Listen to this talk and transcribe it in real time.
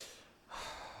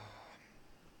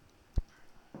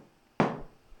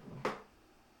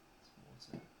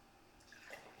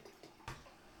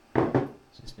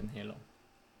in here long.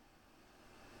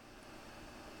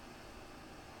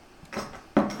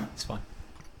 It's fine.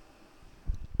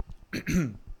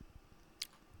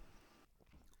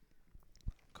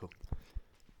 Cool.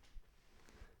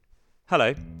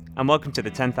 Hello, and welcome to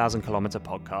the 10,000 Kilometre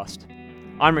podcast.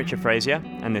 I'm Richard Frazier,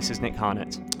 and this is Nick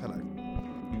Harnett. Hello.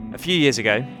 A few years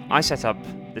ago, I set up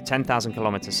the 10,000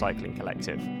 Kilometre Cycling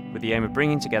Collective with the aim of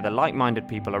bringing together like-minded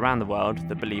people around the world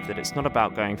that believe that it's not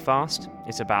about going fast,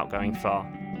 it's about going far.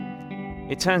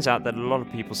 It turns out that a lot of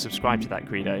people subscribe to that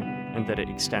credo and that it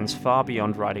extends far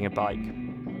beyond riding a bike.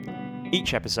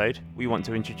 Each episode, we want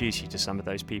to introduce you to some of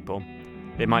those people.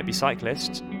 They might be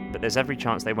cyclists, but there's every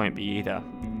chance they won't be either.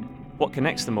 What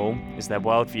connects them all is their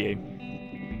worldview.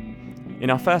 In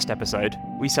our first episode,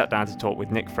 we sat down to talk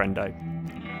with Nick Frendo.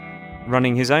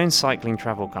 Running his own cycling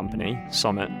travel company,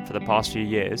 Sommet, for the past few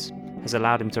years has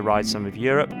allowed him to ride some of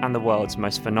Europe and the world's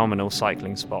most phenomenal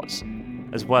cycling spots,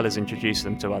 as well as introduce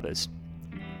them to others.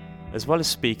 As well as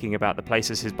speaking about the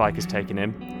places his bike has taken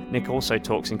him, Nick also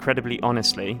talks incredibly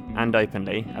honestly and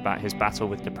openly about his battle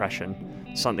with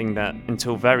depression, something that,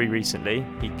 until very recently,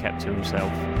 he kept to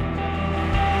himself.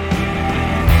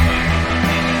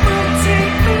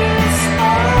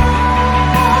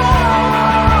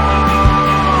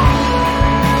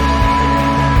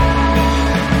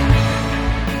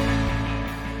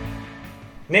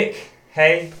 Nick,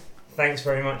 hey, thanks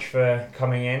very much for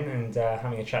coming in and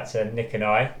having a chat to Nick and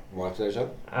I. My pleasure.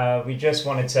 We just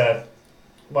wanted to,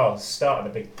 start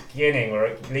at the beginning, or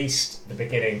at least the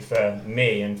beginning for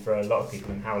me and for a lot of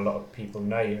people and how a lot of people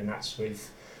know you, and that's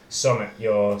with Sommet,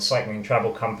 your cycling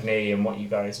travel company, and what you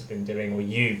guys have been doing, or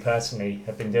you personally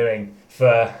have been doing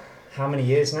for how many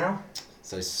years now?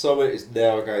 So Sommet is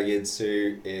now going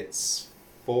into its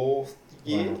fourth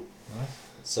year. Wow. Right.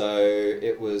 So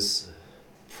it was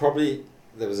probably,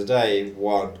 there was a day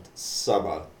one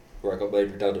summer where I got made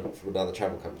redundant from another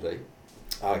travel company.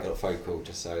 I got a phone call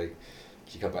just saying,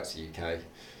 "Can you come back to the UK?"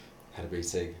 Had a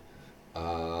meeting.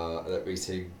 That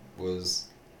meeting was,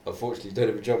 unfortunately, don't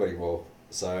have a job anymore.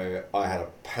 So I had a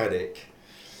panic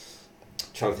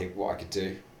trying to think what I could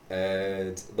do.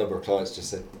 And a number of clients just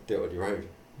said, "Do it on your own."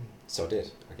 So I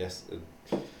did, I guess. And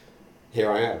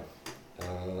here I am.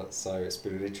 So it's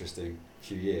been an interesting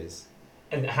few years.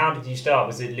 And how did you start?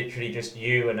 Was it literally just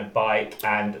you and a bike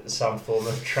and some form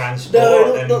of transport?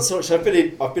 No, not so much. I've been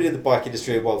in the bike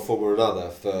industry in one form or another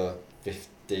for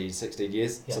 15, 16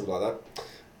 years, something like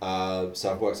that.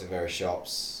 So I've worked in various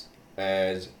shops,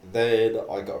 and then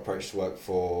I got approached to work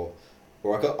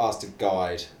I got asked to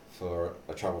guide for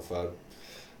a travel firm.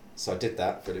 So I did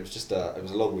that, but it was it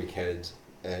was a long weekend,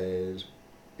 and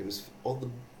it was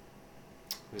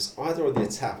either on the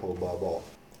Etap or Marmont.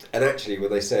 And actually, when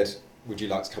they said, "Would you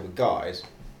like to come and guide?"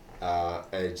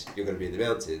 And you're going to be in the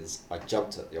mountains, I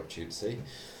jumped at the opportunity.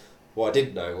 What I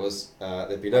didn't know was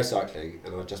there'd be no cycling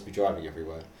and I'd just be driving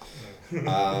everywhere.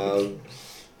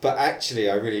 But actually,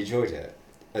 I really enjoyed it.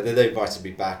 And then they invited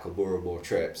me back on more and more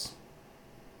trips.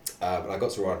 And I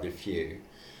got to ride in a few.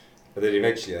 And then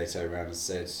eventually they turned around and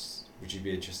said, "Would you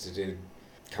be interested in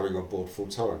coming on board full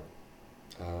time?"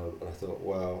 And I thought,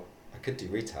 well, I could do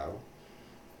retail,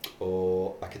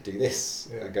 or I could do this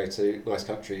and go to nice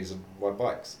countries and ride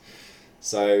bikes.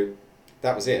 So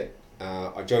that was it.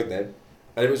 I joined them,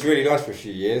 and it was really nice for a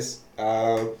few years.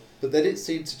 But then it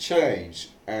seemed to change,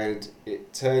 and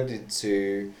it turned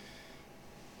into,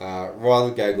 rather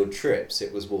than going on trips,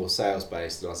 it was more sales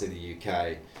based. And I was in the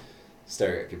UK,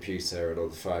 staring at a computer and on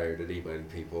the phone and emailing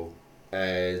people.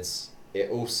 And it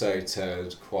also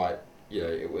turned quite,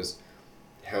 it was,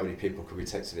 how many people can we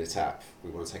take to the Etap? We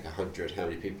want to take 100. How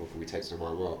many people can we take to the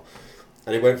Marmont?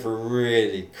 And it went from a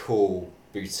really cool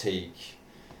boutique,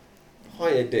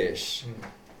 high-end-ish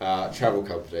travel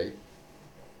company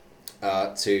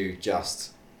to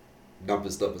just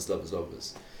numbers.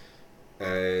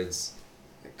 And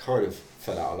it kind of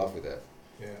fell out of love with it.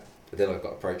 Yeah. And then I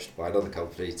got approached by another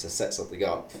company to set something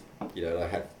up. And I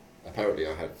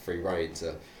had free rein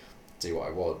to do what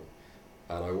I want.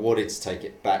 And I wanted to take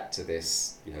it back to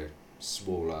this,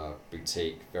 smaller,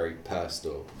 boutique, very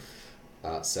personal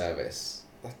service.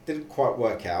 That didn't quite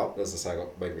work out. As I say, I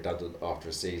got made redundant after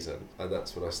a season. And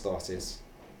that's when I started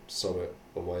Sommet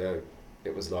on my own.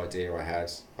 It was an idea I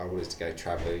had. I wanted to go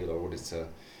travelling, and I wanted to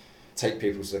take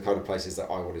people to the kind of places that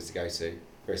I wanted to go to.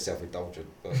 Very self-indulgent.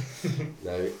 But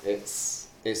no, it's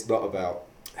not about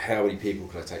how many people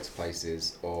can I take to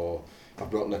places, or I'm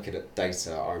not looking at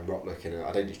data. I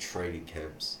don't do training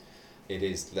camps. It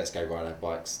is, let's go ride our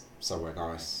bikes somewhere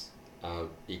nice,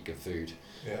 eat good food,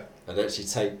 and actually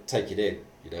take it in.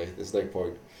 There's no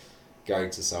point going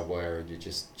to somewhere and you're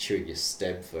just chewing your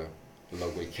stem for a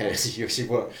long weekend. You actually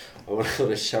I want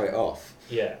to show it off.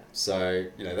 Yeah. So,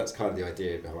 that's kind of the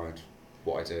idea behind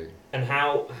what I do. And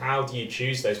how do you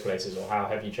choose those places, or how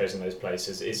have you chosen those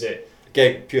places? Is it...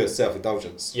 Again, pure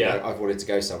self-indulgence. Yeah. I've wanted to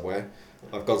go somewhere.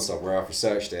 I've gone somewhere, I've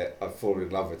researched it, I've fallen in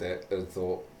love with it, and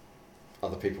thought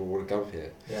other people want to come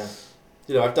here. Yeah.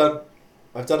 I've done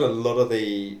a lot of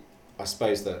the, I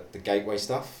suppose, the gateway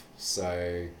stuff.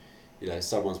 So,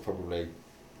 someone's probably,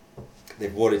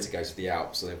 they've wanted to go to the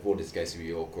Alps, or they've wanted to go to New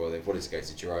York, or they've wanted to go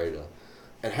to Girona.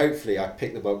 And hopefully I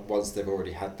pick them up once they've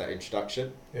already had that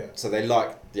introduction. Yeah. So they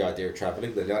like the idea of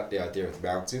travelling, they like the idea of the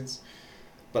mountains,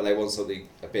 but they want something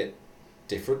a bit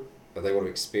different, and they want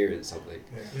to experience something.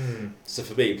 Yeah. So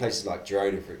for me, places like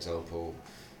Girona, for example,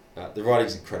 the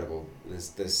riding's incredible.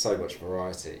 There's so much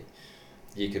variety.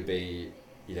 You could be,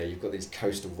 you've got these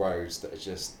coastal roads that are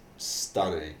just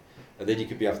stunning, and then you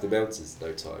could be up the mountains in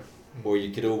no time, or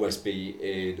you could almost be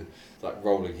in like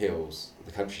rolling hills,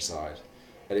 the countryside,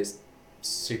 and it's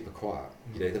super quiet.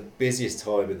 The busiest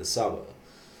time in the summer,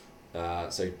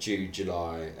 so June,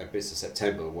 July, and bits of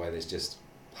September, where there's just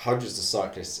hundreds of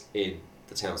cyclists in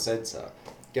the town centre.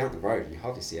 Get out the road, you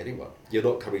hardly see anyone. You're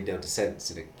not coming down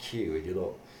descents in a queue, and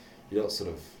you're not sort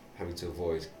of having to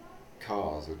avoid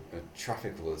cars and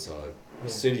traffic all the time. Yeah.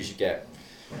 As soon as you get,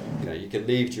 you can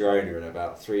leave Girona in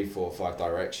about 3, 4, 5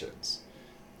 directions,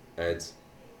 and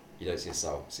you don't see a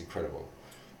soul. It's incredible.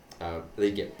 Then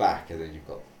you get back, and then you've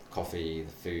got the coffee,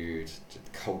 the food, the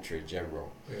culture in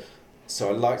general. Yeah. So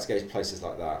I like to go to places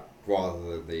like that rather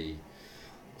than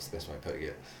what's the best way of putting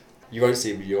it? You won't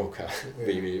see Mallorca,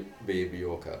 me in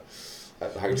Mallorca,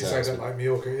 at the Would you hotels. say that like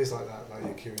Mallorca is like that,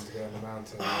 like you're queuing to go on the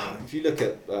mountain? If you look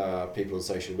at people on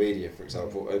social media, for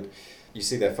example, and you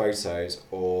see their photos,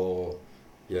 or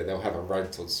they'll have a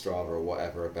rant on Strava or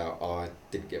whatever about, I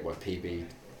didn't get my PB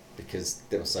because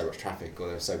there was so much traffic, or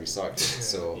there were so many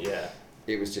cyclists, or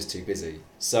it was just too busy.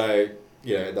 So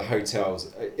the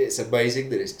hotels, it's amazing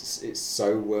that it's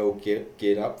so well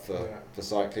geared up for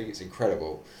cycling. It's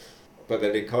incredible, but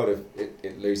then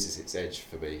it loses its edge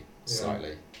for me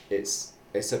slightly. It's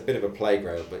a bit of a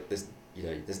playground, but there's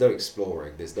no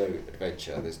exploring, there's no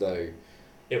adventure, there's no.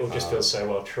 It will just feel so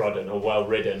well trodden, or well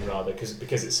ridden rather,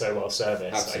 because it's so well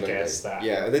serviced. Absolutely. I guess that.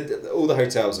 Yeah, and then all the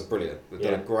hotels are brilliant. They've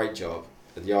done a great job,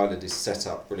 and the island is set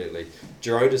up brilliantly.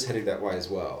 Girona's heading that way as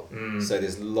well, so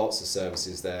there's lots of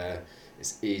services there.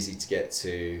 It's easy to get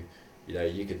to.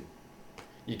 You can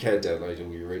download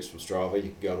all your routes from Strava.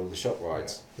 You can go on all the shop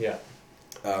rides. Yeah.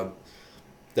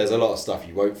 There's a lot of stuff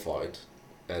you won't find,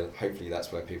 and hopefully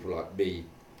that's where people like me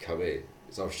come in.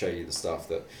 Is I'll show you the stuff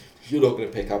that you're not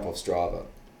going to pick up off Strava,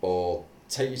 or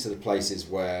take you to the places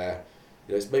where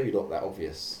it's maybe not that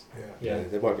obvious. Yeah.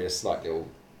 There might be a slight little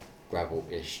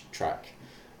gravel-ish track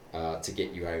to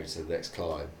get you over to the next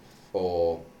climb,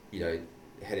 or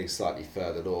heading slightly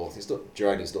further north.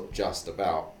 Girona's not just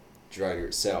about Girona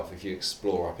itself. If you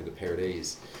explore up in the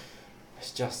Pyrenees,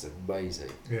 it's just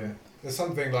amazing. Yeah, there's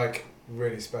something like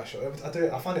really special.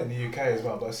 I find it in the UK as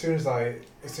well. But as soon as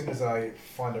I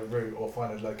find a route or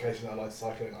find a location that I like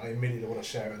cycling, I immediately want to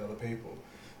share it with other people.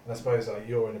 And I suppose like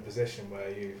you're in a position where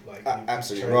you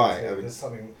absolutely right. There's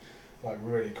something like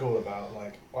really cool about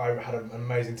like I had an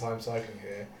amazing time cycling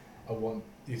here. I want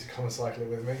you to come and cycle it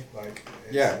with me.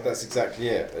 That's exactly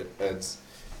it.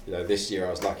 And this year I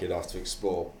was lucky enough to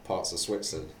explore parts of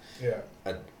Switzerland. Yeah.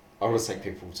 And I want to take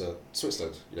people to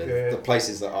Switzerland. The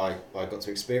places that I got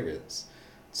to experience.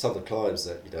 Some of the climbs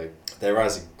that they're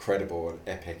as incredible and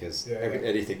epic as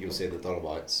anything you'll see in the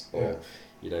Dolomites, or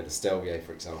the Stelvio,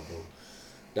 for example.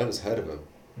 No one's heard of them.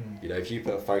 If you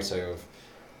put a photo of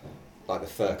like the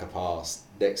Furka Pass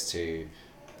next to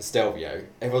the Stelvio,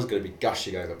 everyone's going to be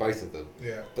gushing over both of them.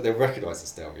 Yeah. But they'll recognise the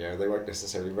Stelvio, and they won't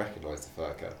necessarily recognise the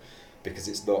Furka because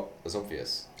it's not as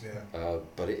obvious. Yeah.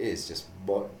 But it is just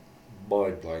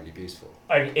mind-blowingly beautiful.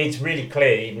 It's really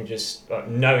clear, even just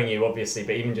knowing you, obviously,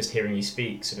 but even just hearing you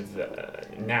speak, sort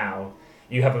of now,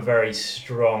 you have a very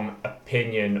strong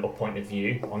opinion or point of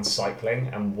view on cycling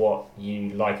and what you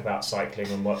like about cycling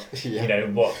and what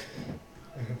what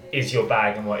is your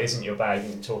bag and what isn't your bag.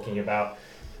 And talking about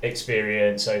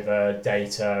experience over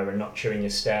data and not chewing your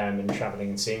stem and travelling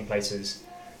and seeing places.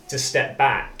 To step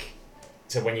back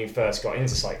to when you first got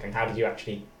into cycling, how did you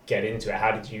actually get into it?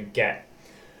 How did you get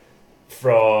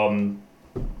from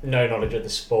no knowledge of the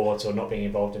sport or not being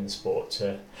involved in the sport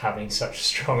to having such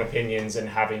strong opinions and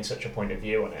having such a point of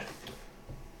view on it?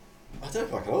 I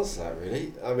don't know if I can answer that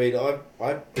really. I mean,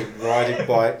 I've been riding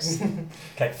bikes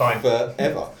Okay, fine.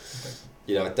 forever.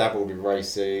 I dabbled in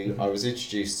racing. I was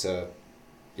introduced to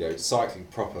cycling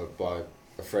proper by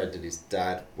a friend and his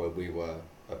dad when we were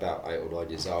about 8 or 9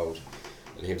 years old.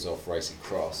 and he was off racing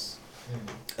cross, Mm.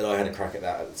 and I had a crack at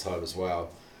that at the time as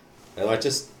well. And I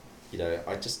just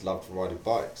loved riding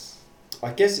bikes.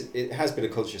 I guess it has been a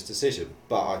conscious decision,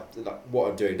 but what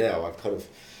I'm doing now, I've kind of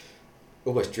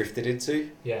almost drifted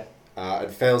into, Yeah.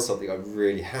 and found something I'm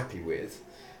really happy with,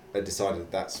 and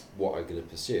decided that's what I'm going to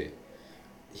pursue.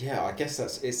 Yeah, I guess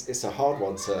it's a hard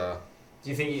one to. Do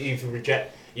you think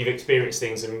you've experienced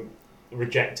things and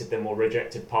rejected them or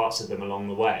rejected parts of them along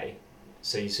the way?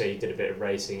 So you say you did a bit of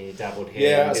racing and you dabbled here.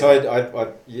 Yeah, so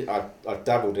I've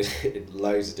dabbled in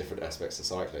loads of different aspects of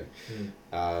cycling.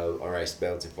 I raced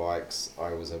mountain bikes.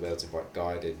 I was a mountain bike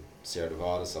guide in Sierra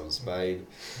Nevada, southern Spain.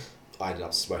 I ended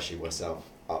up smashing myself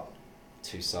up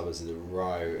 2 summers in a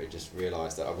row and just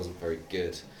realised that I wasn't very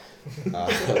good.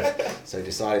 So I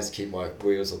decided to keep my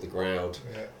wheels on the ground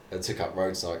and took up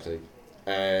road cycling.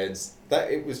 And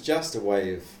that it was just a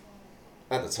way of,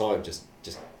 at the time, just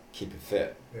keeping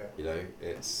fit. Yeah. You know,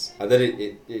 and then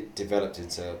it developed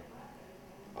into,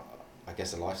 I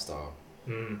guess, a lifestyle.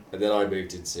 And then I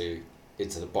moved into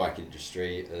the bike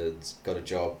industry and got a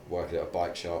job working at a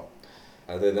bike shop.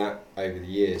 And then that, over the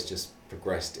years, just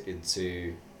progressed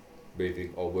into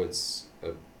moving onwards,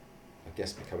 I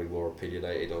guess becoming more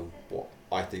opinionated on what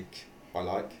I think I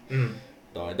like.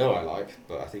 Now I know I like,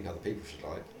 but I think other people should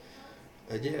like.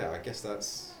 And yeah, I guess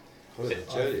that's kind of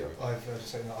the journey. I've just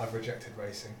saying that I've rejected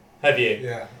racing. Have you?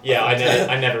 Yeah. Yeah,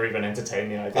 I never even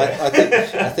entertained the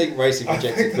idea. I think racing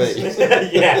rejected me.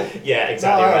 yeah,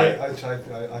 exactly right. I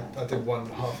tried. I did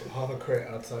half a crit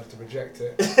and I decided to reject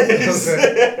it. That's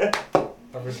it.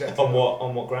 I rejected.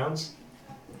 On what grounds?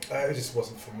 It just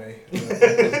wasn't for me.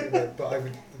 But I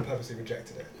purposely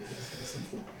rejected it.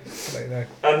 Just to let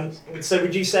you know. So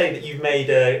would you say that you've made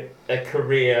a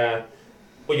career,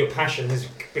 or your passion has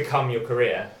become your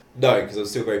career? No, because I'm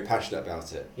still very passionate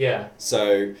about it. Yeah.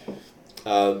 So,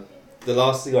 the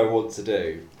last thing I want to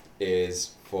do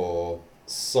is for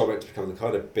Sommet to become the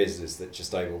kind of business that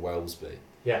just overwhelms me.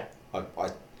 Yeah.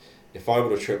 If I'm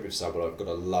on a trip with someone, I've got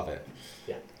to love it.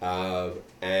 Yeah.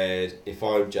 And if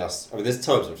I'm just, there's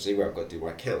times obviously where I've got to do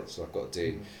my accounts, so I've got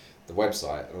to do the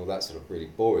website and all that sort of really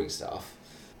boring stuff.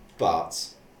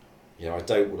 But, I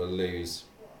don't want to lose.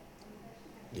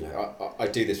 I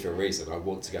do this for a reason. I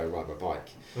want to go and ride my bike.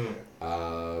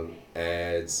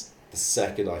 And the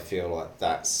second I feel like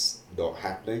that's not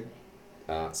happening,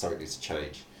 something needs to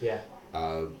change. Yeah.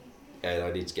 And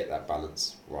I need to get that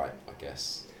balance right, I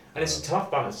guess. And it's a tough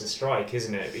balance to strike,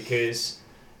 isn't it? Because,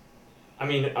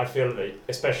 I feel that,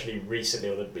 especially recently,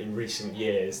 or in recent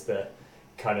years, the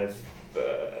kind of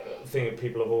thing that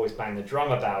people have always banged the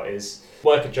drum about is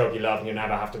work a job you love and you'll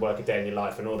never have to work a day in your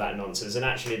life and all that nonsense. And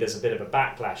actually there's a bit of a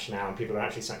backlash now, and people are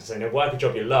actually starting to say, no, work a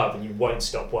job you love and you won't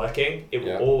stop working. It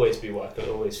will always be work,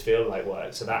 it'll always feel like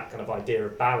work. So that kind of idea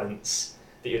of balance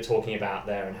that you're talking about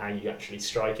there and how you actually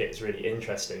strike it is really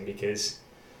interesting, because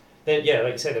then,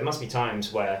 like you said, there must be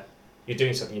times where you're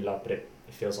doing something you love but it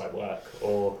feels like work,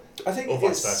 or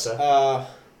vice versa.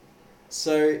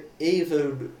 So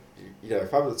even,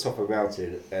 if I'm at the top of a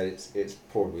mountain and it's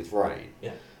pouring with rain,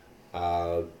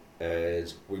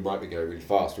 and we might be going really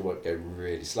fast, we might go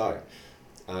really slow.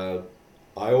 I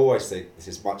always think this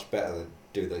is much better than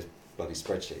doing those bloody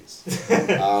spreadsheets.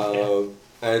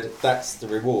 And that's the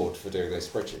reward for doing those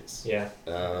spreadsheets. Yeah.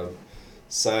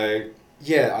 So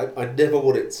I never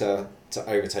want it to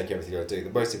overtake everything I do. The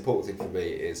most important thing for me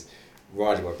is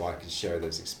riding my bike and sharing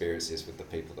those experiences with the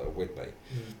people that are with me.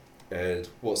 And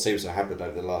what seems to have happened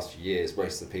over the last few years,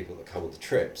 most of the people that come on the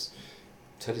trips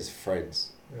turn into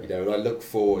friends. And I look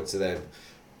forward to them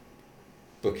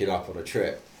booking up on a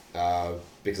trip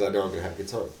because I know I'm going to have a good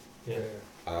time. Yeah.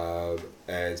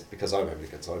 And because I'm having a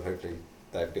good time, hopefully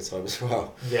they have a good time as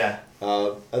well. Yeah.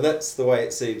 And that's the way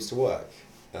it seems to work.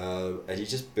 And you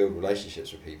just build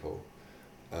relationships with people.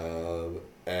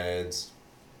 And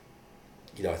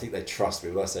I think they trust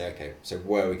me when I say, okay, so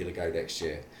where are we going to go next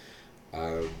year?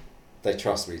 They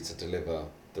trust me to deliver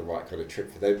the right kind of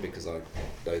trip for them because I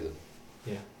know them.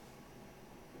 Yeah.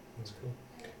 That's cool.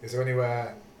 Is there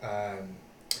anywhere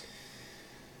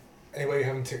you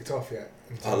haven't ticked off yet?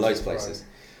 Loads of places.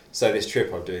 So this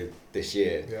trip I'm doing this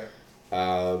year,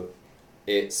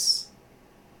 it's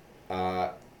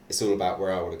all about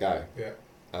where I want to go. Yeah.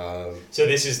 So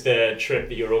this is the trip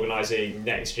that you're organising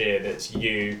next year. That's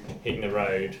you hitting the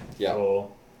road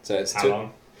for how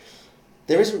long?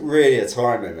 There isn't really a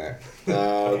time limit.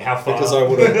 Okay, how far? Because I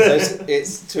want to.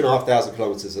 It's 2,500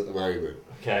 kilometres at the moment.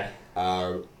 Okay.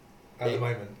 At the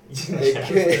moment.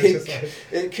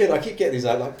 It could. I keep getting these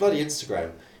like bloody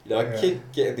Instagram. I keep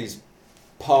getting these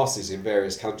passes in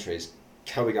various countries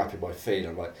coming up in my feed.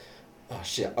 I'm like, oh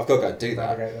shit, I've got to go and do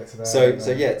that. Navigate to there,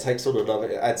 So yeah, it takes on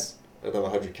it adds another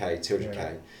 100k,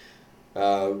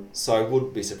 200k. So I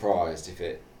wouldn't be surprised if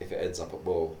it ends up at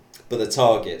more. But the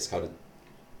target's kind of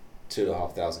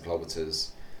 2,500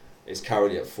 kilometres. It's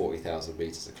currently at 40,000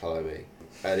 metres of climbing,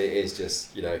 and it is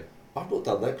just, you know, I've not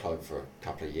done that climb for a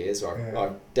couple of years.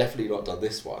 I've definitely not done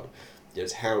this one.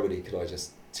 It's how many can I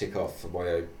just tick off for my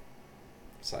own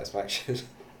satisfaction.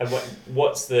 And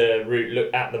what's the route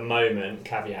look at the moment,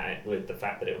 caveat it with the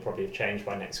fact that it will probably have changed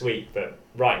by next week, but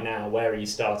right now, where are you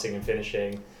starting and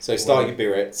finishing? So starting in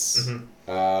Biarritz,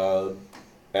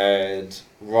 and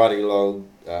riding along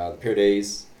the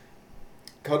Pyrenees,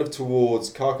 kind of towards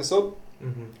Carcassonne.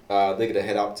 They're going to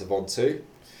head up to Ventoux.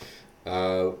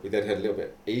 We then head a little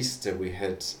bit east and we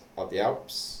head up the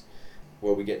Alps.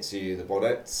 When we get to the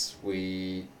Bonnets,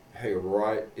 we hang a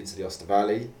right into the Oster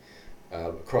Valley,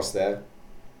 across there,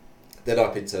 then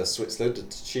up into Switzerland and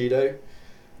Ticino,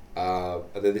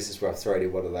 and then this is where I've thrown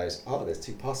in one of those, there's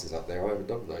 2 passes up there, I haven't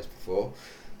done those before.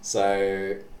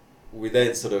 So we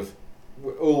then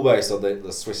we're almost on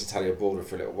the Swiss-Italian border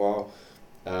for a little while.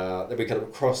 Then we kind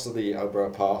of crossed on the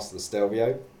Umbro Pass, the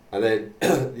Stelvio, and then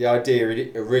the idea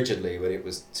originally, when it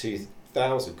was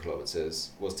 2,000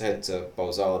 kilometres, was to head to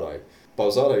Bolzano.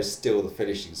 Bolzano is still the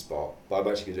finishing spot, but I'm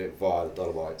actually going to do it via the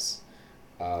Dolomites.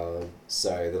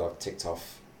 So that I've ticked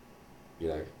off, you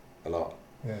know, a lot.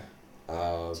 Yeah.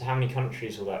 So how many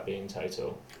countries will that be in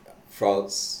total?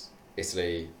 France,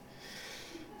 Italy,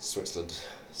 Switzerland.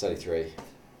 It's only 3.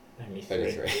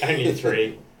 Only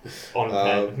three. On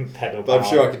pedal But power. I'm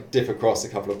sure I could dip across a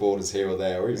couple of borders here or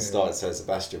there, or even start at San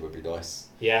Sebastian would be nice.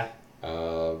 Yeah.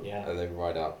 And then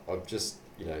ride up. I'm just,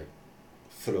 you know,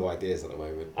 full of ideas at the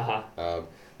moment. Uh-huh.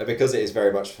 And because it is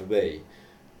very much for me,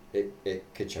 it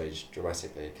could change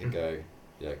dramatically. It could go,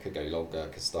 you know, it could go longer,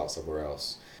 it could start somewhere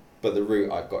else. But the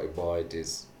route I've got in mind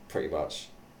is pretty much,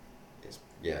 it's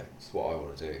what I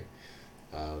want to do.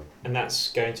 And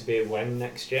that's going to be when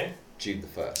next year? June the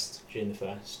 1st. June the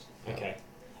 1st. Okay.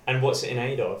 And what's it in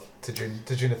aid of? To June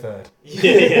the 3rd.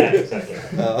 yeah, exactly.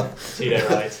 2-day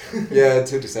ride. Yeah,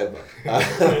 until December.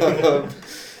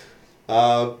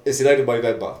 It's in aid of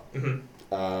November.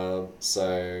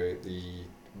 So the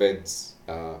men's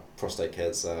prostate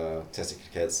cancer,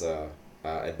 testicular cancer,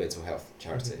 and mental health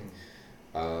charity.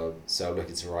 So I'm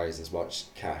looking to raise as much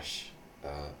cash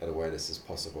and awareness as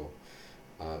possible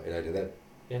in aid of them.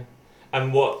 Yeah.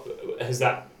 And what's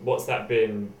that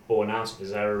been born out of?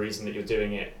 Is there a reason that you're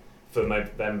doing it for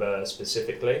November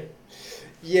specifically?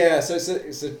 Yeah, so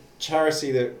it's a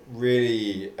charity that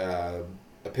really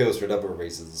appeals for a number of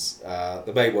reasons.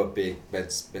 The main one being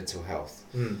men's mental health.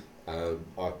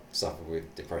 I suffered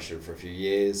with depression for a few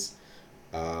years,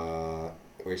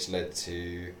 which led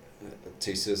to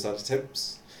 2 suicide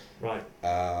attempts. Right.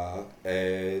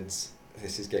 And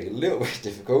this is getting a little bit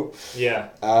difficult. Yeah.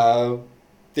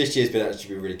 This year's been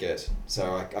really good.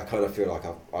 So I kind of feel like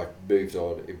I've moved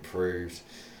on, improved.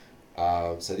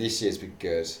 So this year's been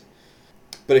good.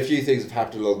 But a few things have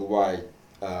happened along the way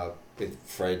with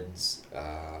friends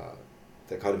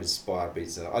that kind of inspired me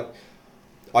to...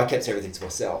 I kept everything to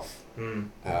myself.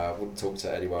 Wouldn't talk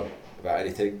to anyone about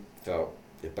anything. Felt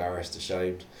embarrassed,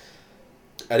 ashamed.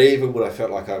 And even when I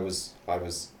felt like I was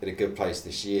in a good place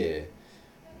this year,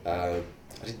 I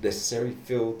didn't necessarily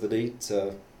feel the need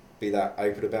to be that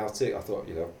open about it. I thought,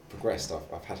 you know, I've progressed.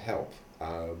 I've had help.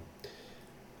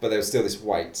 But there was still this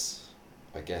weight,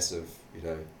 I guess, of, you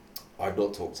know, I've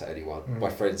not talked to anyone.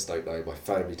 My friends don't know. My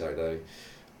family don't know.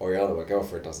 Oriana, my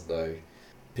girlfriend, doesn't know.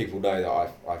 People know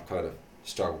that I've kind of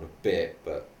struggled a bit,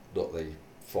 but not the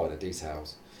finer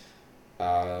details.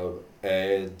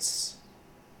 And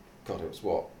God, it was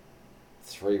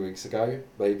 3 weeks ago,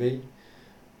 maybe.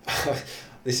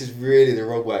 This is really the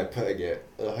wrong way of putting it.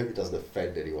 I hope it doesn't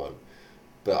offend anyone,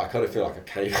 but I kind of feel like I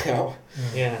came out.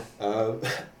 Yeah.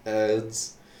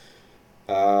 And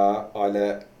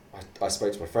I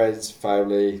spoke to my friends,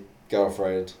 family,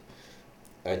 girlfriend,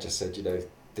 and just said, you know,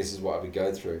 this is what I've been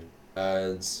going through.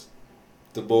 And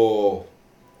the more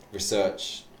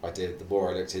research I did, the more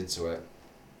I looked into it,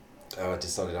 I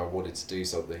decided I wanted to do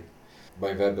something.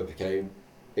 November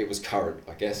it was current,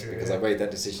 I guess, because I made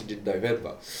that decision in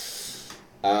November.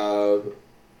 And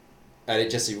it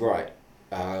just seemed right.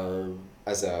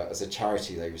 As a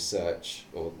charity, they research,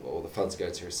 or the funds go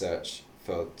to research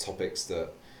for topics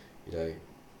that, you know,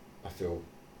 I feel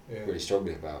really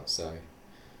strongly about. So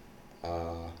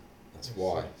that's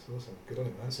why. It's awesome. Good on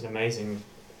you, man. It's an amazing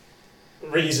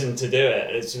reason to do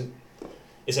it.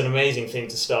 It's an amazing thing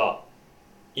to start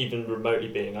even remotely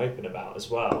being open about as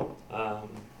well.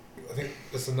 I think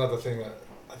that's another thing that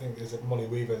I think is that Molly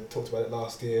Weaver talked about it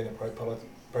last year in a profile.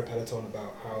 Pro Peloton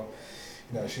about how,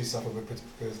 she suffered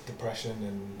with depression,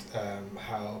 and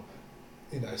how,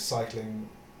 cycling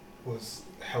was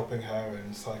helping her,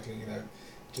 and cycling,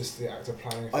 just the act of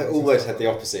planning. I almost had the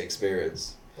opposite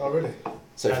experience. Oh, really?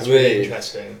 So That's for me, really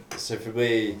interesting. So for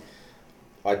me,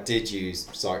 I did use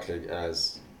cycling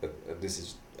as, this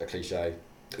is a cliche,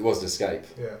 it was an escape.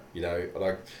 Yeah.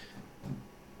 And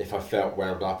if I felt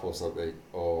wound up or something,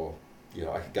 or,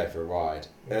 I could go for a ride.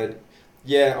 Yeah. And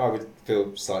yeah, I would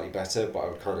feel slightly better, but I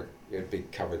would kind of, be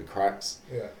covering the cracks.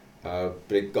 Yeah. But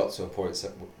it got to a point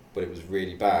when it was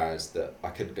really bad that I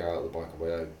couldn't go out on the bike on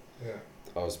my own. Yeah.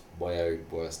 I was my own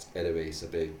worst enemy, so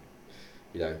being,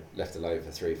 left alone for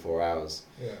 3-4 hours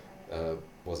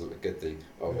wasn't a good thing.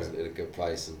 I wasn't in a good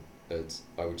place, and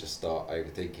I would just start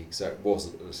overthinking. So it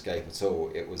wasn't an escape at all.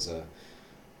 It was a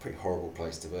pretty horrible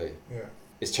place to be. Yeah.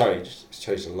 It's changed. It's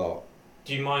changed a lot.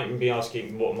 Do you mind me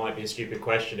asking what might be a stupid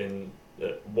question in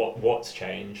what's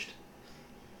changed?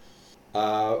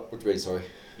 What do you mean, sorry?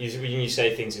 When you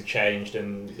say things have changed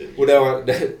and... Well,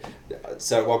 no,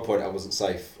 so at one point I wasn't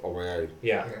safe on my own.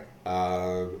 Yeah.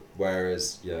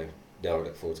 Whereas, now I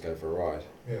look forward to going for a ride.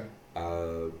 Yeah.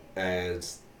 And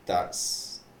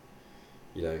that's,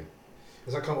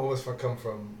 Does that come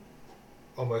from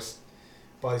almost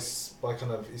by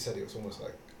kind of, you said it was almost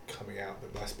like coming out,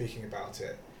 but by speaking about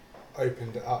it,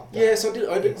 opened it up? Yeah, so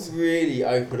I didn't really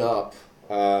open up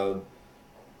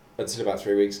until about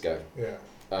 3 weeks ago. Yeah.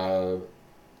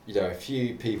 A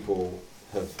few people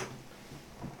have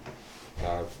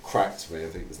cracked me, I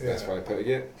think that's the best way of putting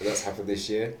it, and that's happened this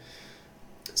year.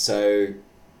 So,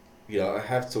 I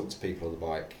have talked to people on the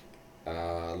bike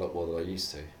a lot more than I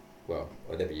used to. Well,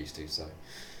 I never used to, so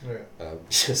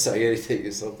just saying anything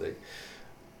is something.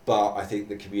 But I think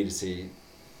the community,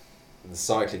 the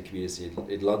cycling community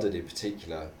in London in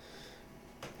particular,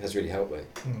 has really helped me.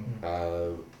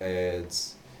 Mm-hmm. And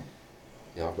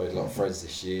I've made a lot of friends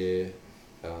this year,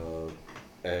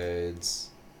 and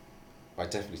I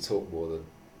definitely talk more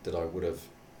than I would have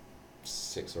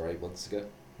 6 or 8 months ago.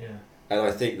 Yeah. And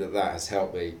I think that has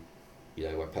helped me,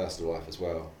 my personal life as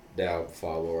well. Now I'm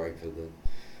far more open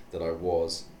than I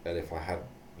was, and if I had,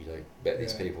 met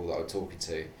these people that I'm talking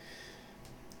to,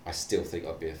 I still think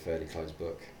I'd be a fairly closed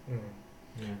book. Mm.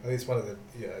 Yeah. I think it's one of the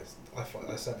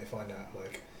I certainly find that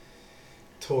like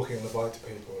talking on the bike to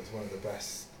people is one of the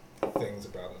best things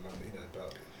about it.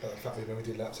 About the fact that when we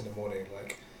do laps in the morning,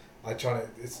 like I try to,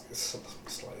 it's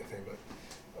slightly a thing,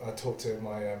 but I talk to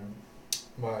my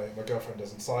my girlfriend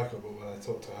doesn't cycle, but when I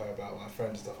talk to her about my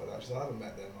friends and stuff like that, she said, I haven't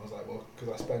met them. I was like, well,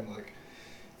 because I spend like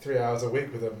 3 hours a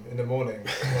week with them in the morning,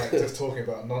 like just talking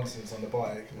about nonsense on the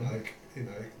bike, like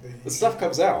the stuff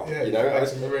comes out. Yeah, you make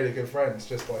some really good friends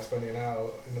just by spending an hour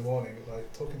in the morning,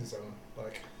 like talking to someone.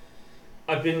 Like,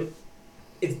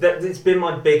 it's been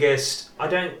my biggest. I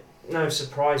don't know if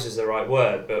surprise is the right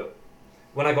word, but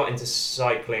when I got into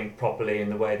cycling properly in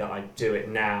the way that I do it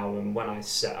now, and when I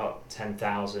set up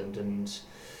 10,000 and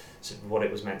sort of what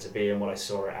it was meant to be and what I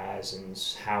saw it as and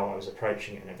how I was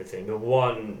approaching it and everything, there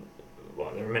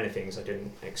are many things I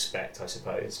didn't expect, I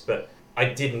suppose, but I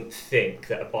didn't think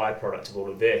that a byproduct of all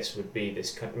of this would be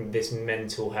this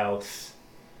mental health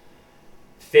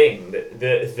thing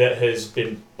that has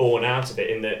been born out of it,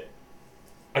 in that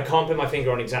I can't put my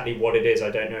finger on exactly what it is. I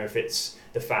don't know if it's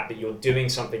the fact that you're doing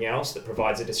something else that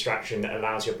provides a distraction that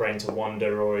allows your brain to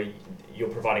wander, or you're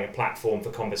providing a platform for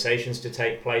conversations to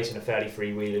take place in a fairly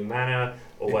freewheeling manner,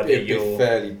 or whether it'd be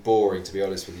fairly boring, to be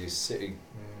honest with you, sitting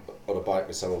on a bike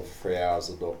with someone for 3 hours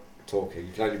and not talking.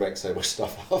 You can only make so much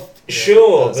stuff up.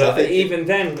 Sure, but even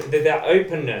then, that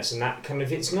openness and that kind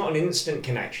of, it's not an instant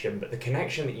connection, but the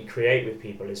connection that you create with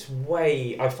people is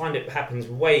I find it happens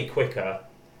way quicker,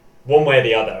 one way or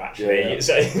the other, actually. Yeah.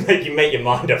 So like, you make your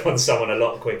mind up on someone a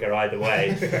lot quicker either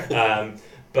way.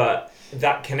 But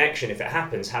that connection, if it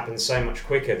happens so much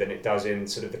quicker than it does in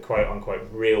sort of the quote-unquote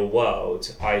real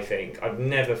world, I think. I've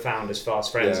never found as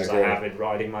fast friends as I have with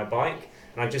riding my bike,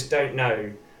 and I just don't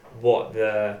know what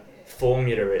the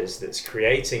formula is that's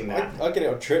creating that. I get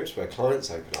it on trips where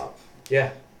clients open up.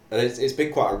 Yeah. And it's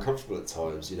been quite uncomfortable at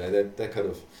times, they're kind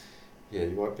of, you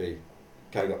might be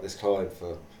going up this climb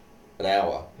for an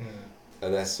hour,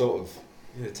 and they're sort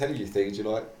of telling you things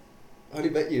you're like, I only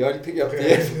picked you up at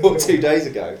the airport 2 days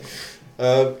ago.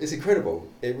 It's incredible.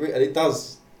 It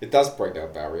does break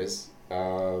down barriers,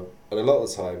 and a lot of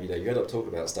the time, you end up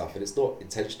talking about stuff and it's not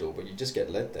intentional, but you just get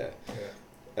led there.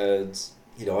 Yeah. And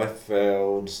I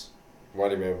found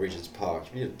riding around Regent's Park.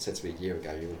 If you had said to me a year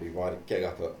ago you would be getting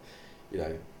up at,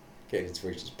 getting into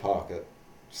Regent's Park at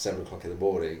 7 o'clock in the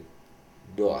morning,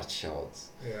 not a chance.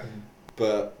 Yeah.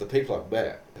 But the people I've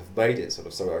met have made it sort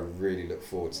of something I really look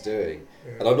forward to doing.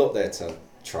 Yeah. And I'm not there to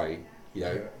train, you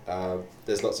know.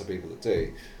 There's lots of people that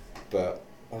do, but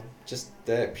I'm just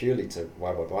there purely to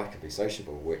ride my bike and be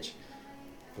sociable, which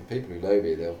for people who know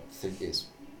me, they'll think is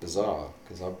bizarre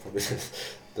because I'm probably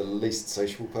the least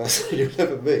sociable person you'll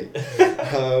ever meet.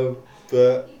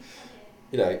 But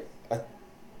you know,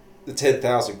 the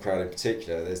 10,000 crowd in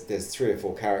particular, there's 3 or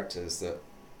 4 characters that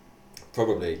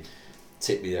probably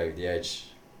tip me over the edge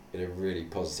in a really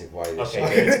positive way this year.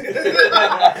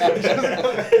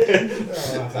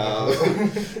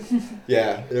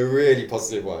 Yeah, in a really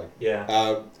positive way.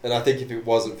 Yeah. And I think if it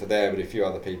wasn't for them and a few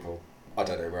other people, I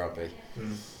don't know where I'd be.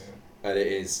 Mm. And it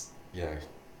is, you know,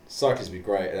 cycling's been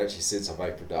great, and actually since I've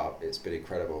opened up, it's been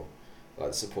incredible. Like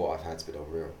the support I've had's been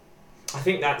unreal. I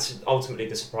think that's ultimately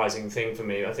the surprising thing for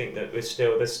me. I think that there's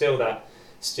still that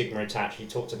stigma attached. You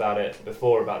talked about it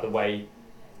before, about the way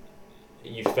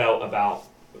you felt about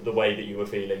the way that you were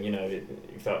feeling. You know,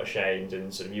 you felt ashamed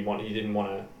and sort of you didn't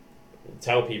want to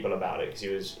tell people about it because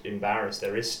you was embarrassed.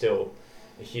 There is still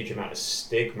a huge amount of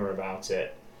stigma about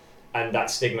it, and that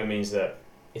stigma means that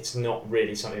it's not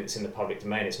really something that's in the public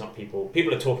domain. It's not people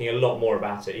are talking a lot more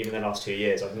about it even the last 2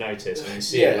 years, I've noticed, and you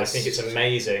see it, and I think it's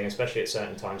amazing, especially at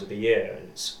certain times of the year, and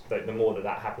it's like the more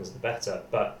that happens the better.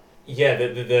 But yeah,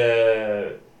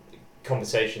 the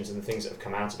conversations and the things that have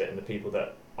come out of it and the people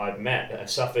that I've met that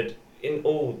have suffered in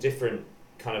all different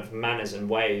kind of manners and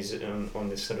ways on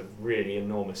this sort of really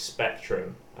enormous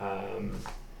spectrum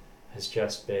has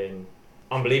just been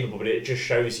unbelievable. But it just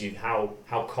shows you how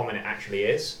common it actually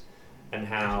is and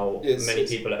how many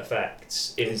people it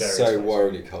affects in various so ways.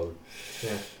 worryingly common.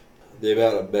 Yeah. The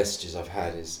amount of messages I've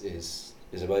had is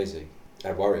amazing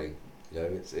and worrying. You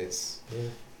know, it's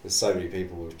there's so many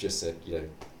people who've just said, you know,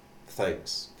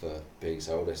 thanks for being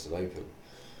so honest and open,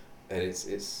 and it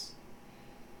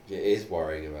is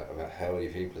worrying about how many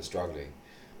people are struggling,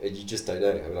 and you just don't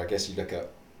know. I mean, I guess you look at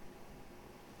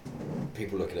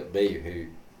people looking at me who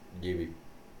knew me,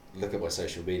 look at my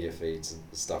social media feeds and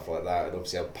stuff like that, and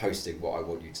obviously I'm posting what I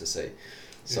want you to see,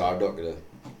 so I'm not gonna,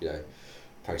 you know,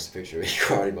 post a picture of me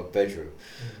crying in my bedroom.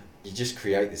 You just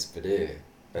create this veneer,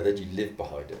 and then you live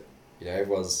behind it. You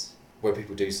know, when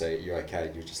people do say you're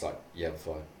okay, you're just like, yeah, I'm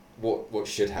fine. What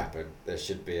should happen? There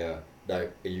should be a no.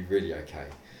 Are you really okay?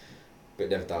 But it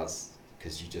never does,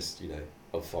 because you just, you know,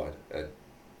 I'm fine and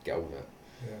get on with it.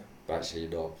 Yeah. But actually,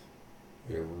 you're not.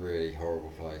 You're in a really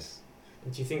horrible place.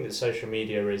 Do you think that social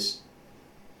media was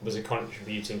a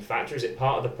contributing factor? Is it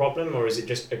part of the problem, or is it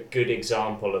just a good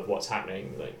example of what's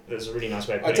happening? Like, there's a really nice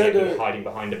way of putting it, with hiding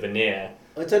behind a veneer.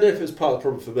 I don't know if it was part of the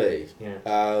problem for me.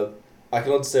 Yeah. I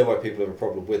can understand why people have a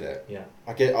problem with it. Yeah.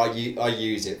 I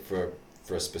use it for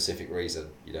a specific reason.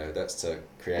 You know, that's to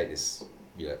create this,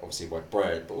 you know, obviously my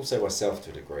brand, but also myself to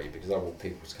a degree, because I want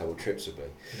people to come on trips with me.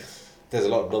 Yeah. There's a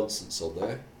lot of nonsense on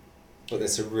there, but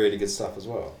there's some really good stuff as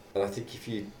well. And I think if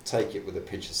you take it with a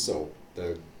pinch of salt,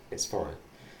 then it's fine.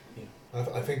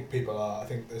 I think people are. I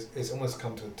think it's almost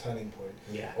come to a turning point.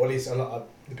 Yeah. Or at least a lot of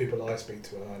the people I speak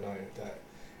to, and I know that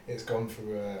it's gone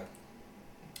through.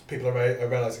 People are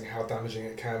realizing how damaging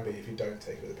it can be if you don't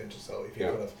take it with a pinch of salt. If you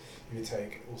if you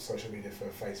take all social media for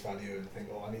face value and think,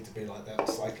 oh, I need to be like that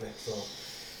cyclist,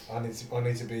 or I need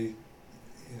to be,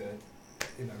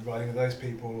 you know, riding with those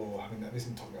people, or having that. This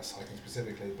isn't talking about cycling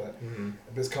specifically, but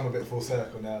it's come a bit full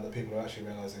circle now that people are actually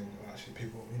realizing,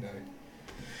 people, you know.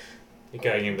 You're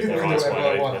going in with their eyes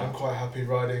wide open. I'm quite happy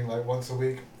riding like once a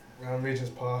week around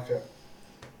Regent's Park.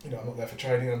 I'm not there for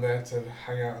training. I'm there to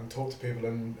hang out and talk to people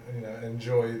and you know,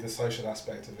 enjoy the social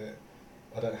aspect of it.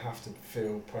 I don't have to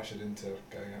feel pressured into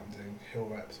going out and doing hill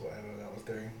reps or whatever that I was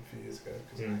doing a few years ago,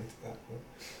 because I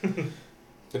hated that.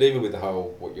 But even with the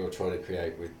whole, what you're trying to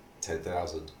create with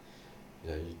 10,000,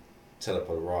 you know, you turn up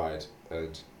on a ride,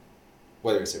 and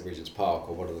whether it's at Regent's Park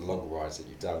or one of the longer rides that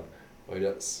you've done, I mean,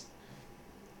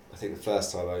 I think the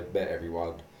first time I met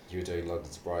everyone, you were doing London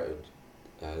to Brighton,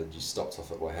 and you stopped off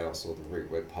at my house, or the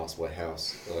route went past my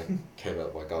house, and I came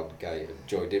out my garden gate and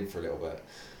joined in for a little bit.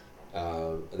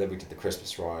 And then we did the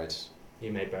Christmas ride.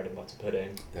 You made bread and butter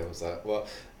pudding. There was that. Well,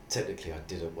 technically I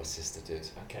didn't, my sister did.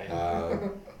 Okay.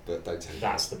 But don't tell me.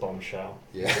 That's the bombshell.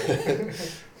 Yeah.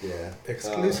 Yeah.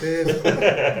 Exclusive.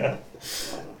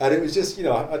 And it was just, you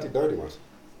know, I didn't know anyone.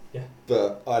 Yeah.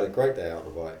 But I had a great day out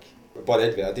on the bike. But by the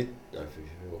end of it, I did know a few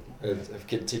people, and have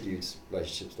continued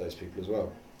relationships with those people as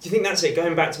well. Do you think that's it?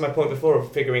 Going back to my point before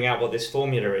of figuring out what this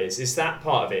formula is that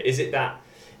part of it? Is it that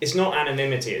it's not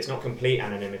anonymity, it's not complete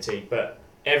anonymity, but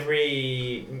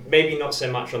maybe not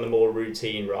so much on the more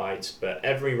routine rides, but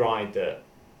every ride that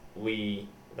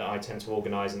I tend to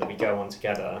organise and that we go on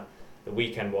together, the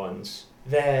weekend ones,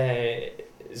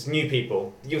 it's new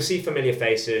people. You'll see familiar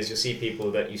faces. You'll see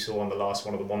people that you saw on the last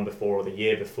one or the one before or the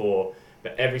year before.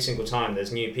 But every single time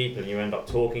there's new people, and you end up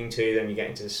talking to them.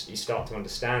 You start to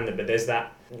understand them. But there's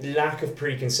that lack of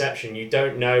preconception. You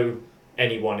don't know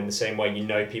anyone in the same way you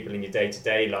know people in your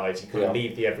day-to-day lives. You kind of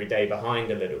leave the everyday behind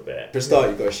a little bit. For a start,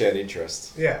 you've got a shared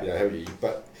interest. Yeah. You know, haven't you?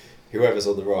 But whoever's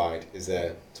on the ride is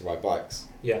there to ride bikes.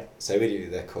 Yeah. So immediately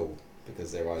they're cool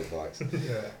because they're riding bikes.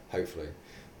 Yeah. Hopefully.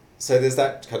 So there's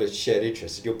that kind of shared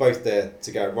interest. You're both there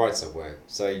to go and ride somewhere.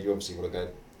 So you obviously want to go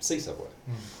and see somewhere.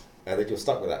 And then you're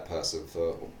stuck with that person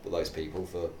for those people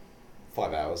for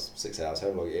 5 hours, 6 hours,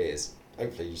 however long it is.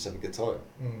 Hopefully you just have a good time.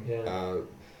 Yeah.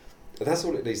 And that's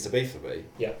all it needs to be for me.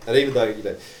 Yeah. And even though, you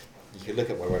know, you can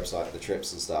look at my website, the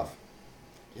trips and stuff,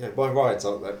 you know, my rides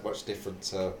aren't that much different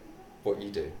to what you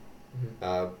do.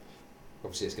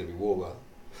 Obviously it's going to be warmer.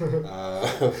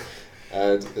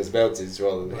 And there's mountains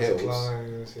rather than hills.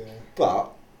 Climbs, yeah.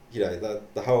 But, you know,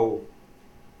 the whole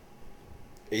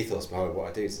ethos behind what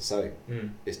I do is the same.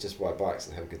 It's just ride bikes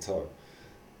and have a good time.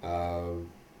 And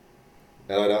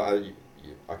I know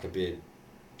I could be in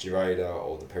Girona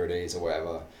or the Pyrenees or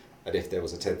whatever, and if there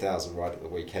was a 10,000 ride at the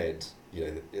weekend, you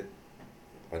know,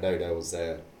 I know no one's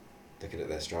there looking at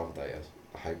their Strava data.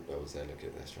 I hope no one's there looking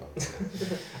at their Strava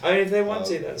data. I mean, if they want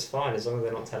to, that's fine, as long as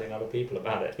they're not telling other people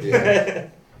about it. Yeah.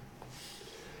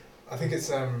 I think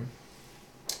it's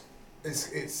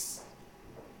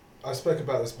I spoke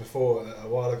about this before a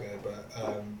while ago, but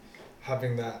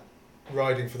having that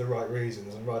riding for the right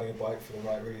reasons and riding a bike for the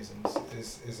right reasons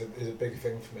is a big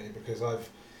thing for me, because I've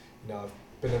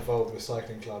been involved with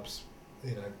cycling clubs,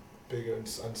 you know, bigger and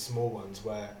small ones,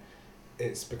 where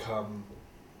it's become,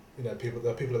 you know, people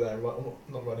are there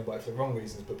not riding bike for the wrong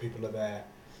reasons, but people are there.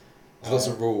 There's lots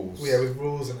of rules. Yeah, with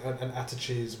rules and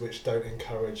attitudes which don't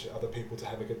encourage other people to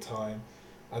have a good time.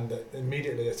 And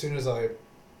immediately, as soon as I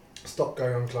stopped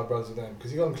going on club runs with them,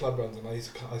 because you go on club runs and I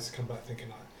used to come back thinking,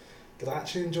 like, did I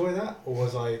actually enjoy that? Or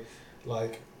was I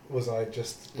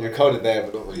just... You're kind of there,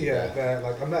 but not really there. there.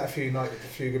 Like, I met a few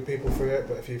good people through it,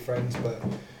 but a few friends, but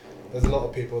there's a lot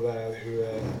of people there who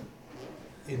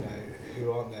you know,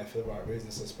 who aren't there for the right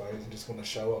reasons, I suppose, and just want to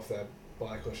show off their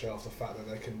bike or show off the fact that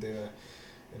they can do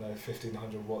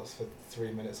 1,500 watts for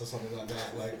 3 minutes or something like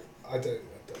that. Like, I don't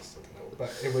know,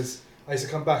 but it was. I used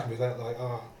to come back and be like,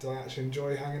 did I actually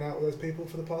enjoy hanging out with those people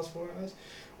for the past 4 hours,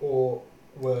 or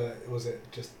was it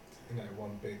just, you know,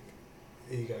 one big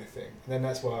ego thing? And then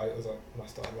that's why I was like, when I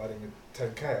started riding with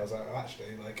 10K, I was like,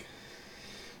 actually, like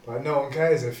no one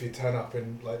cares if you turn up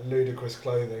in like ludicrous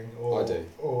clothing, or I do.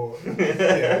 Or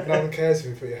yeah, no one cares if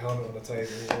you put your helmet on the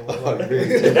table. Or, like,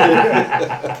 really?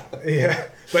 yeah,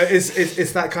 but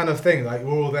it's that kind of thing. Like,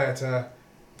 we're all there to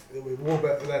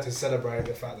celebrate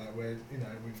the fact that we've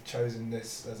chosen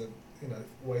this as a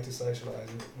way to socialise,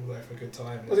 and we're there for a good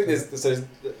time. I think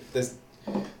there's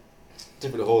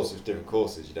different horses, different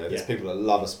courses. You know, there's people that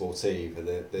love a sportive, and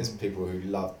there's people who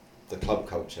love the club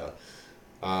culture.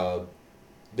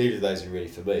 Neither of those are really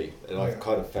for me, and I've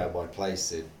kind of found my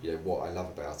place in, you know, what I love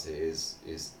about it is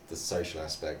the social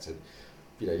aspect. And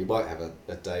you know, you might have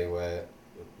a day where,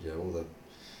 you know,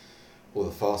 all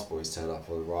the fast boys turn up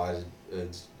on the ride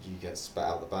and you get spat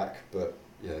out the back, but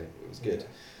you know, it was good.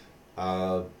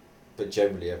 But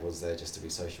generally everyone's there just to be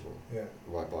sociable,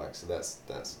 ride bikes, and that's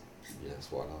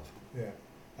what I love. Yeah,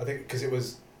 I think because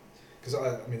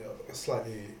I mean,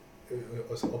 slightly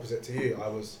opposite to you, I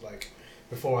was like,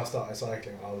 before I started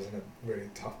cycling, I was in a really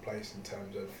tough place in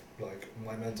terms of like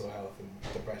my mental health and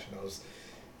depression. I was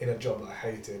in a job that I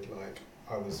hated. Like,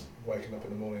 I was waking up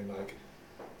in the morning like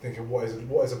thinking, what is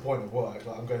the point of work?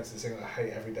 Like, I'm going to this thing that I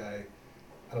hate every day,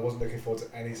 and I wasn't looking forward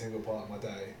to any single part of my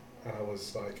day. And I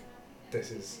was like, I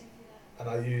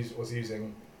was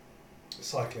using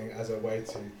cycling as a way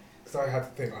to, because I had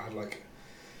like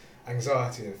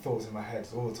anxiety and thoughts in my head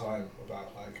all the time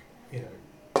about like, you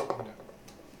know,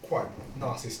 quite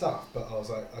nasty stuff, but I was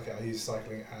like, okay, I use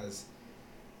cycling as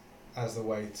the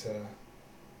way to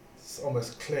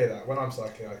almost clear that. When I'm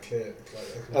cycling, I clear.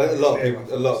 A lot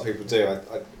of people do.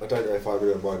 I don't know if I'm in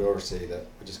a minority that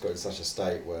we just got in such a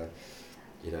state where,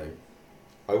 you know,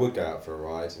 I would go out for a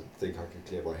ride and think I could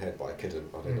clear my head, but I couldn't.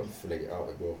 I'd end up filling it up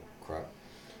with more crap.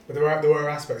 But there were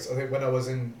aspects. I think when I was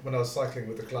cycling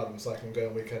with the club and cycling,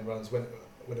 going weekend runs, when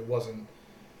it wasn't,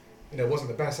 you know, it wasn't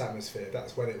the best atmosphere.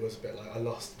 That's when it was a bit like I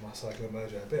lost my cycling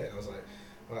mojo a bit. And I was like,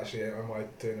 well, actually, am I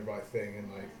doing the right thing,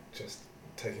 and like just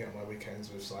taking up my weekends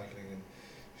with cycling, and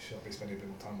should I be spending a bit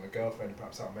more time with my girlfriend?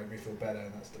 Perhaps that would make me feel better,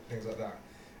 and that's things like that.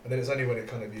 And then it's only when it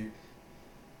kind of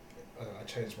I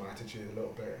changed my attitude a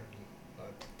little bit, and I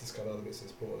discovered other bits of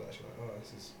sport that actually like, oh,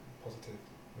 this is positive.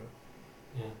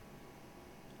 Yeah.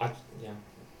 Yeah,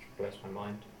 it blows my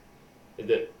mind.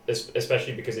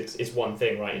 Especially because it's one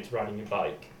thing, right? It's riding your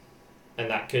bike, and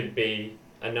that could be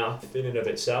enough in and of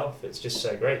itself. It's just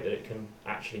so great that it can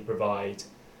actually provide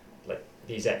like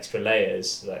these extra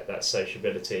layers, like that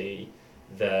sociability,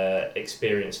 the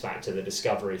experience factor, the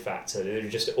discovery factor. There are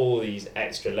just all these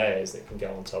extra layers that can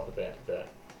go on top of it that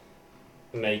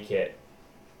make it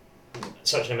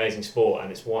such an amazing sport,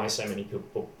 and it's why so many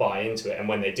people buy into it. And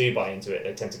when they do buy into it,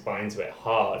 they tend to buy into it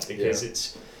hard because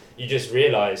it's you just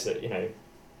realise that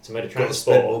it's a mode of transport. You've got to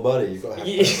spend more money. You've got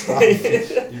to have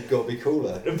stuff. You've got to be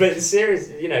cooler. But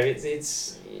seriously,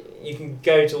 it's you can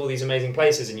go to all these amazing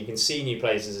places and you can see new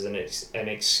places as an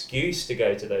excuse to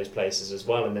go to those places as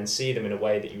well, and then see them in a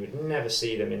way that you would never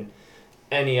see them in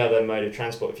any other mode of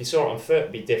transport. If you saw it on foot,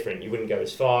 it'd be different. You wouldn't go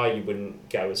as far, you wouldn't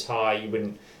go as high, you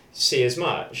wouldn't see as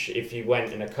much. If you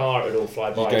went in a car, it would all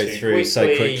fly by too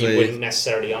quickly. You wouldn't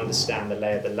necessarily understand the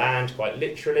lay of the land, quite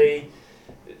literally.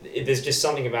 There's just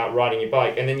something about riding your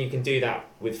bike, and then you can do that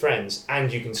with friends,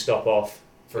 and you can stop off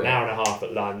for an hour and a half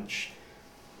at lunch,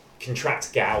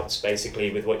 contract gouts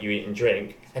basically with what you eat and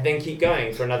drink, and then keep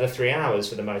going for another 3 hours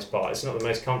for the most part. It's not the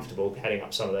most comfortable heading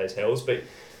up some of those hills, but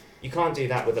you can't do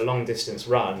that with a long distance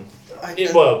run.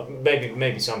 Well,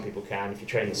 maybe some people can if you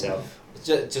train yourself.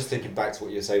 Just thinking back to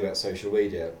what you were saying about social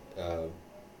media,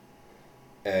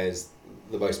 as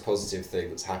the most positive thing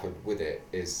that's happened with it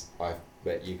is I've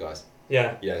met you guys.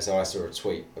 Yeah. Yeah, so I saw a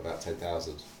tweet about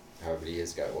 10,000, however many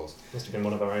years ago it was. Must have been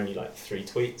one of our only 3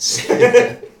 tweets.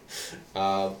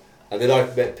 And then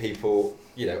I've met people,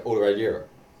 all around Europe.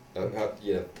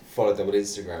 Followed them on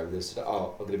Instagram and they said,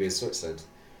 "Oh, I'm going to be in Switzerland.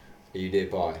 Are you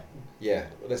nearby? Yeah,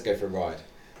 let's go for a ride."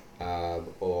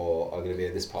 Or I'm going to be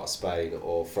in this part of Spain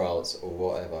or France or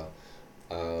whatever.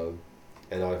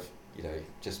 And I've,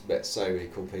 just met so many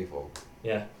cool people.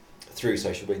 Yeah. Through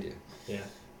social media.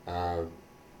 Yeah.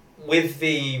 With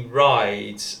the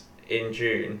ride in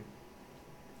June,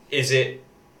 is it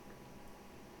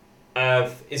a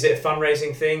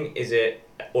fundraising thing? Is it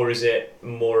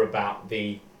more about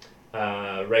the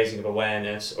raising of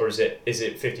awareness, or is it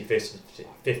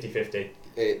 50-50?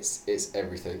 It's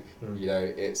everything.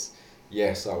 It's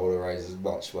yes, I want to raise as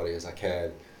much money as I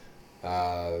can,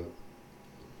 but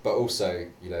also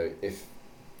if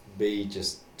me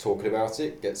just talking about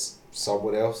it gets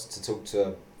someone else to talk to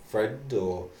a friend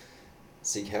or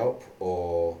seek help,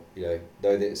 or know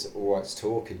that it's all right to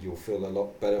talk and you'll feel a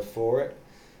lot better for it,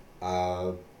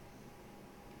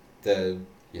 then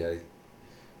the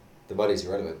money's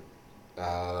irrelevant.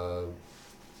 The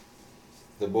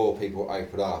more people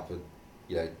open up and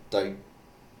don't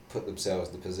put themselves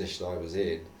in the position I was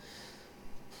in,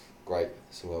 great,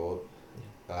 that's all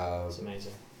I want. It's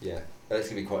amazing. Yeah, and it's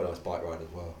going to be quite a nice bike ride as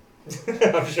well.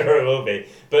 I'm sure it will be,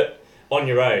 but on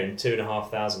your own,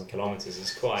 2,500 kilometres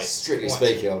is quite... Strictly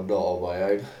speaking, I'm not on my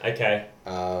own. Okay.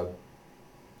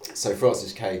 So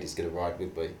Francis Cade is going to ride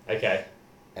with me. Okay.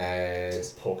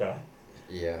 And... Poor guy.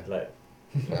 Yeah.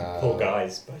 Poor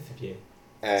guys, both of you.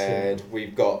 And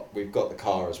we've got the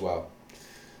car as well.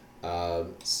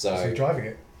 So you're driving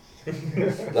it?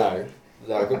 No,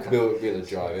 I've got Camille Miller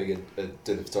driving and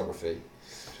doing the photography.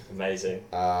 Amazing.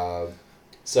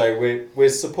 So we're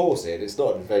supported. It's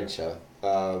not an adventure,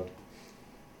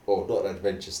 or not an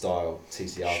adventure style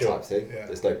TCR type thing. Yeah.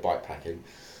 There's no bike packing.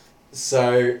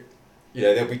 So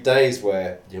there'll be days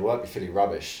where you might be feeling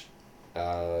rubbish,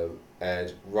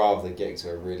 and rather than getting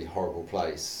to a really horrible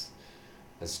place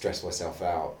and stress myself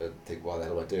out and think, why the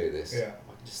hell am I doing this? Yeah.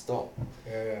 I can just stop.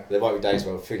 Yeah. There might be days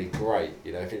where I'm feeling great.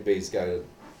 If it means going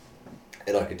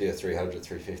and I could do a 300,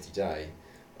 350 day,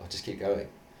 I'll just keep going.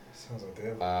 Sounds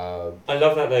ideal. I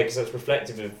love that though, because that's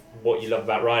reflective of what you love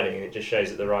about riding, and it just shows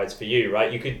that the ride's for you,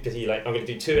 right? You could be like, I'm going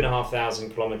to do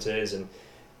 2,500 kilometres and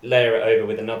layer it over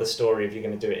with another story of you're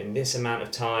going to do it in this amount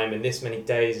of time and this many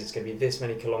days, it's going to be this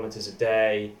many kilometres a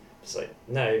day. It's like,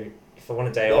 no, if I want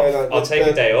a day off, I'll take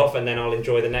a day off and then I'll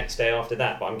enjoy the next day after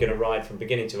that, but I'm going to ride from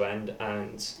beginning to end.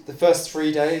 And the first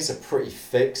 3 days are pretty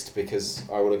fixed because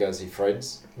I want to go and see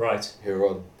friends who are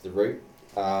on the route.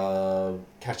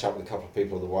 Catch up with a couple of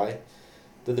people on the way.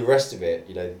 Then the rest of it,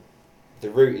 the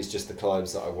route is just the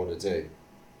climbs that I want to do.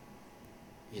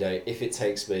 If it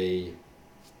takes me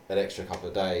an extra couple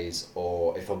of days,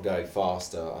 or if I'm going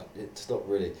faster, it's not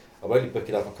really. I'm only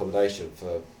booking up accommodation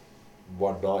for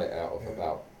one night out of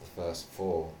about the first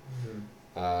 4.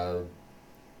 Mm-hmm.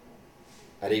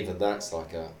 And even that's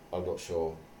like I'm not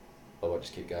sure. I might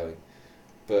just keep going,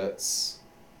 but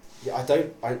yeah, I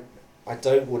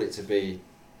don't want it to be.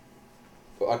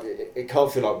 It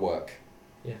can't feel like work.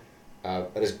 Yeah.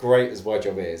 And as great as my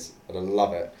job is, and I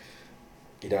love it,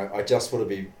 you know, I just want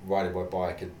to be riding my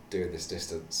bike and doing this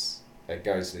distance and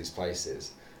going to these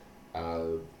places,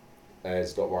 and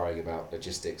not worrying about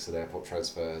logistics and airport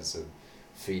transfers and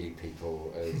feeding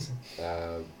people and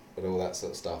all that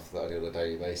sort of stuff that I do on a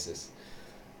daily basis.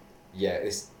 Yeah,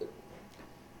 it's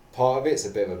part of it's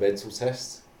a bit of a mental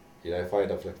test. You know, if I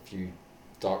end up in a few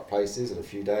dark places in a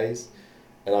few days,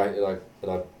 and I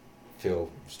feel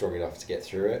strong enough to get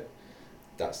through it,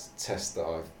 that's a test that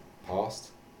I've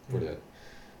passed. Brilliant.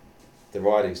 The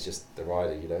riding's just the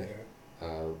riding, you know.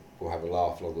 Yeah. We'll have a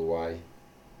laugh along the way,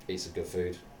 eat some good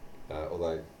food,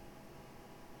 although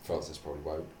Francis probably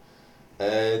won't.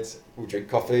 And we'll drink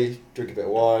coffee, drink a bit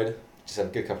of wine, just have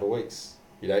a good couple of weeks.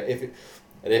 You know,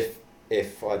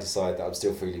 if I decide that I'm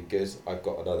still feeling good, I've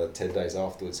got another 10 days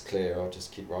afterwards clear, I'll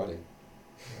just keep riding.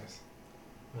 Nice.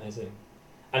 Amazing.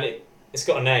 And it's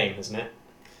got a name, hasn't it?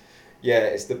 Yeah,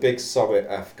 it's the big Sommet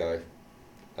AFGO.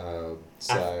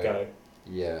 AFGO.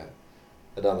 Yeah,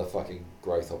 another fucking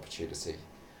growth opportunity.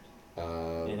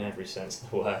 In every sense of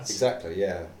the words. Exactly,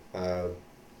 yeah. So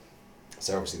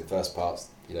obviously the first part's,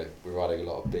 you know, we're riding a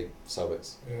lot of big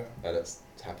summits, Yeah. and it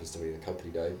happens to be the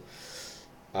company name.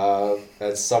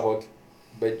 And someone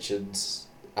mentioned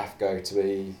AFGO to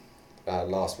me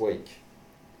last week,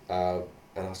 and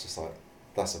I was just like,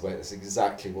 that's amazing. That's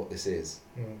exactly what this is.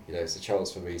 You know, it's a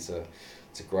chance for me to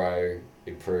grow,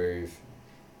 improve,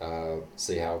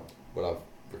 see how well I've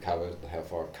recovered and how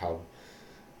far I've come.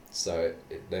 So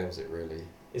it nails it really.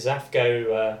 Is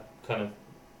AFGO kind of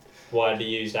widely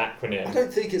used acronym? I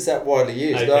don't think it's that widely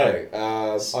used. Okay.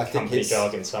 No, I think company it's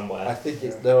jargon somewhere. I think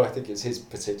it's no. I think it's his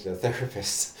particular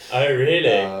therapist. Oh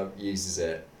really? Uses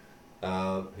it.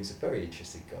 Who's a very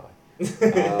interesting guy.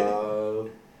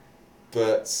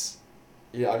 But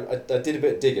yeah, I did a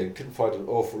bit of digging. Couldn't find an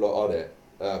awful lot on it.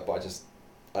 But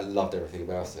I loved everything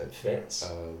about it.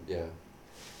 Fits. Yeah.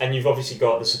 And you've obviously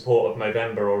got the support of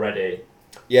Movember already.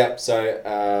 Yeah.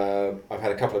 So I've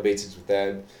had a couple of meetings with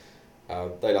them.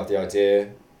 They love the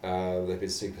idea. They've been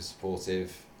super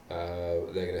supportive.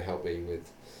 They're going to help me with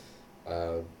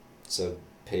some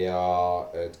PR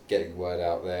and getting the word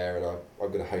out there. And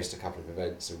I'm going to host a couple of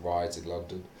events and rides in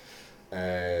London.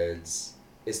 And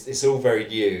it's all very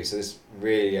new. So this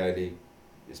really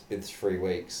it's been 3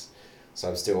 weeks. So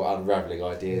I'm still unravelling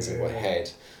ideas in my head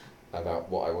about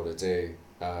what I want to do.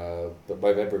 But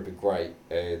Movember have been great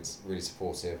and really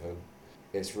supportive, and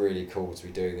it's really cool to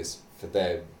be doing this for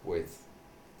them with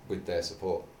their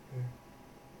support. Yeah.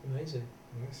 Amazing.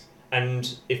 Nice.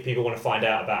 And if people want to find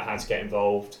out about how to get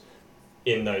involved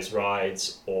in those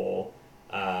rides or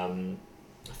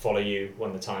follow you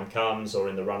when the time comes or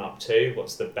in the run up to,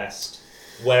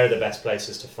 where are the best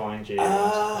places to find you and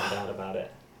to find out about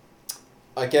it?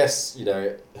 I guess, you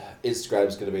know,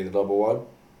 Instagram's going to be the number one.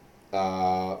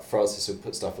 Francis will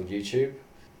put stuff on YouTube.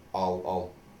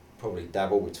 I'll probably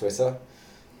dabble with Twitter.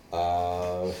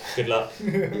 Good luck.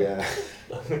 Yeah.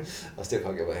 I still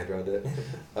can't get my head around it.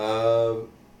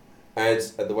 And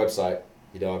at the website,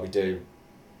 you know, I'll be doing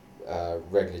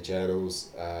regular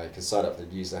journals. You can sign up for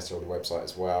the newsletter on the website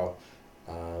as well,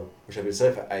 which I've been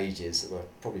saying for ages that I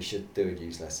probably should do a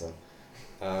newsletter.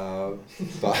 But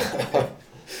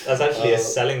that's actually a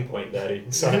selling point though.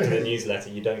 You sign up to the newsletter,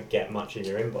 you don't get much in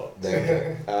your inbox. There we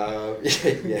go.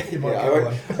 You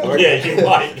might You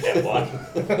might get one.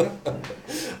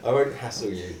 I won't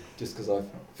hassle you just because I've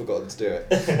forgotten to do it.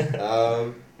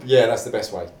 Yeah, that's the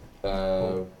best way.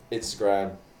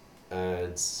 Instagram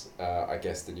and I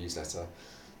guess the newsletter.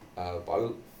 But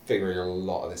I'm figuring a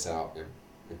lot of this out in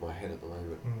my head at the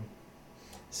moment.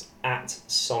 It's at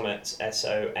Sommet,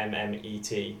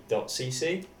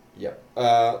 SOMMET.cc. Yep.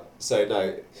 So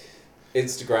no,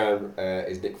 Instagram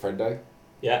is Nick Frendo.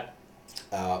 Yeah.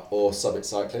 Or Sommet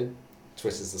Cycling.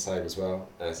 Twitter's the same as well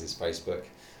as is Facebook.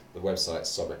 The website's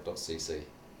sommet.cc.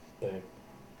 Boom.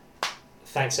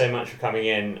 Thanks so much for coming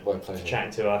in, My pleasure. for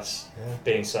chatting to us,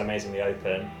 being so amazingly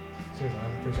open. Cheers,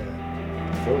 man. Appreciate it.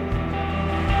 Cool.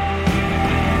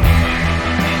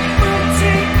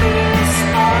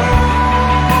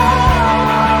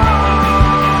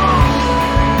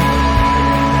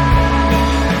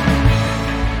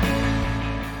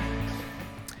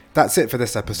 That's it for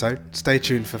this episode. Stay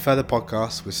tuned for further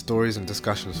podcasts with stories and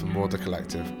discussions from Morder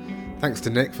Collective. Thanks to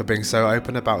Nick for being so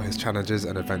open about his challenges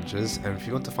and adventures, and if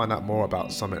you want to find out more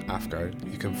about Sommet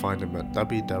AFGO, you can find him at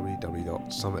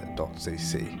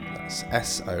www.sommet.cc.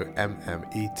 That's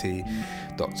SOMMET.cc.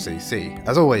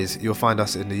 As always, you'll find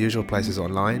us in the usual places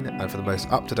online, and for the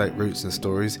most up-to-date routes and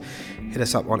stories, hit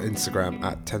us up on Instagram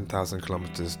at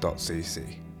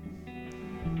 10,000kilometers.cc.